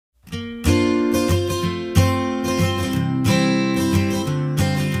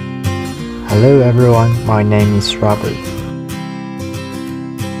Hello everyone, my name is Robert.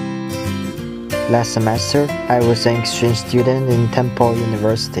 Last semester, I was an exchange student in Temple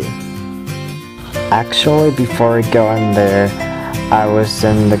University. Actually, before going there, I was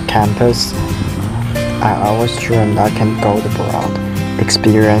in the campus. I always dreamed I can go abroad,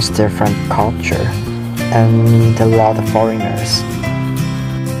 experience different culture, and meet a lot of foreigners.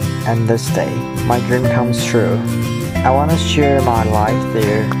 And this day, my dream comes true. I want to share my life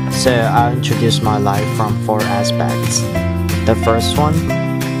there, so I'll introduce my life from 4 aspects. The first one,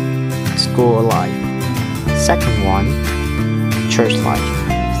 school life. Second one, church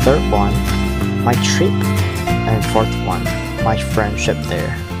life. Third one, my trip. And fourth one, my friendship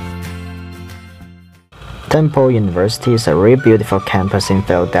there. Temple University is a really beautiful campus in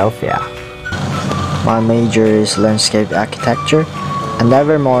Philadelphia. My major is landscape architecture, and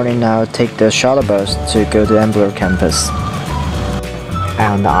every morning I'll take the shuttle bus to go to Ambler campus.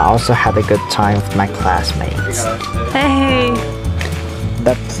 And I also had a good time with my classmates. Hey!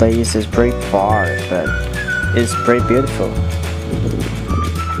 That place is pretty far, but it's pretty beautiful.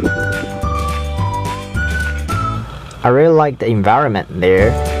 I really like the environment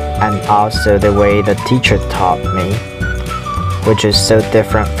there, and also the way the teacher taught me, which is so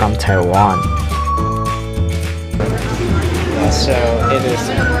different from Taiwan.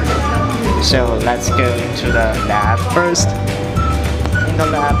 So let's go into the lab first. In the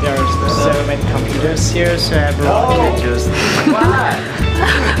lab there are so many computers here, so everyone can just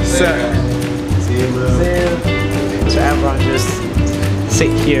so everyone just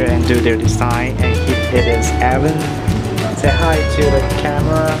sit here and do their design. And it is Evan. Say hi to the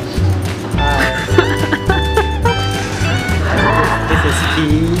camera. Hi. This is he.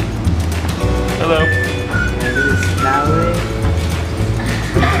 Hello. And this is Natalie.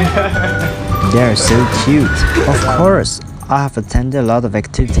 They're so cute. Of course, I have attended a lot of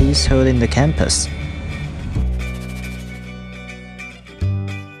activities held in the campus.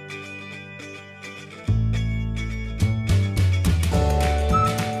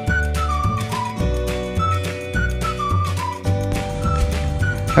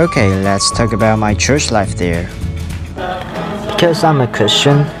 Okay, let's talk about my church life there. Because I'm a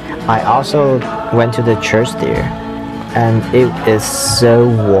Christian, I also went to the church there. And it is so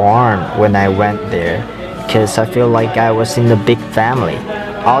warm when I went there, because I feel like I was in a big family.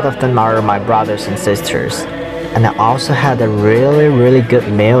 All of them are my brothers and sisters. And I also had a really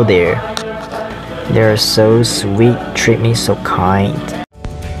good meal there. They're so sweet, treat me so kind.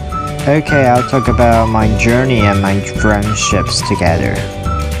 Okay, I'll talk about my journey and my friendships together.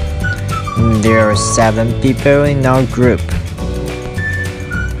 There are 7 people in our group.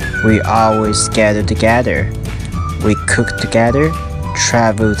 We always gather together. We cook together,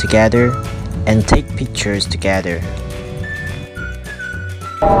 travel together, and take pictures together.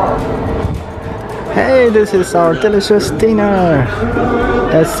 Hey, this is our delicious dinner.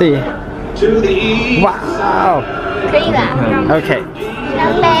 Let's see. Wow. Okay.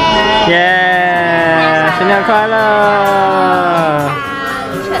 Yeah. 新年快乐.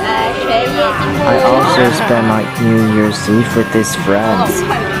 I also spent my New Year's Eve with these friends.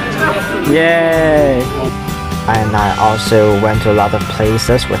 Yay! And I also went to a lot of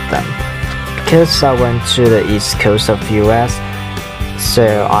places with them. Because I went to the east coast of US,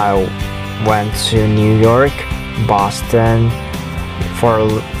 so I went to New York, Boston,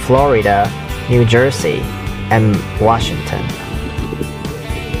 Florida, New Jersey, and Washington.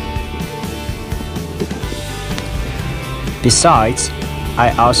 Besides,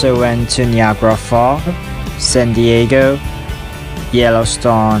 I also went to Niagara Falls, San Diego,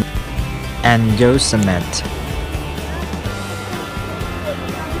 Yellowstone, and Yosemite.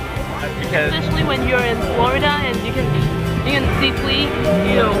 Especially when you're in Florida and you can deeply,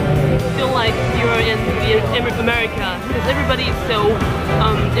 feel like you're in America, because everybody's so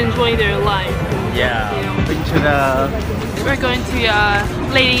enjoying their life. Yeah. We're going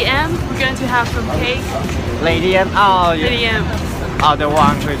to Lady M. We're going to have some cake. Lady M. Oh, yeah. Lady M. Oh, the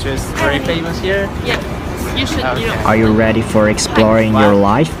one which is very famous here. Yeah. You should. Are you ready for exploring your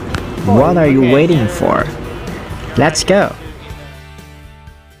life? What are you waiting for? Let's go.